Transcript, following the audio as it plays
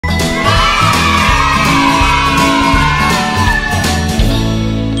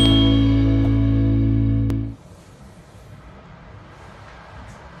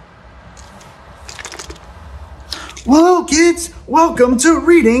kids, welcome to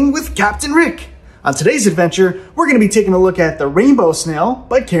Reading with Captain Rick. On today's adventure, we're going to be taking a look at The Rainbow Snail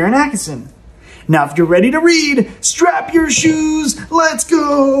by Karen Atkinson. Now if you're ready to read, strap your shoes, let's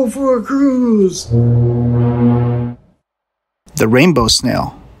go for a cruise. The Rainbow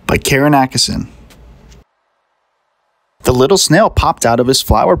Snail by Karen Atkinson. The little snail popped out of his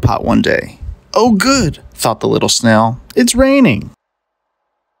flower pot one day. Oh good, thought the little snail, it's raining.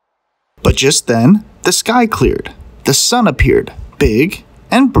 But just then, the sky cleared. The sun appeared, big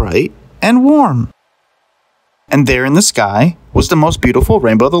and bright and warm. And there in the sky was the most beautiful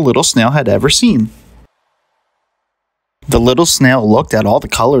rainbow the little snail had ever seen. The little snail looked at all the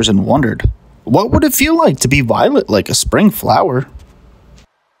colors and wondered, what would it feel like to be violet like a spring flower?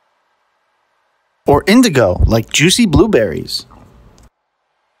 Or indigo like juicy blueberries?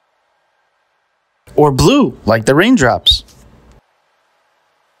 Or blue like the raindrops?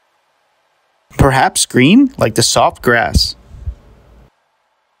 Perhaps green like the soft grass?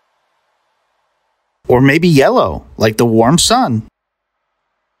 Or maybe yellow like the warm sun?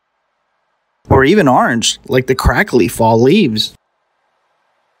 Or even orange like the crackly fall leaves?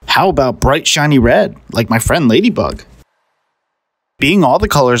 How about bright shiny red like my friend Ladybug? Being all the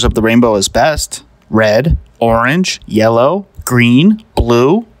colors of the rainbow is best. Red, orange, yellow, green,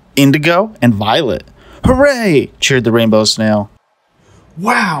 blue, indigo, and violet. Hooray! Cheered the Rainbow Snail.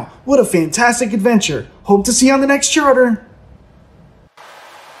 Wow, what a fantastic adventure. Hope to see you on the next charter.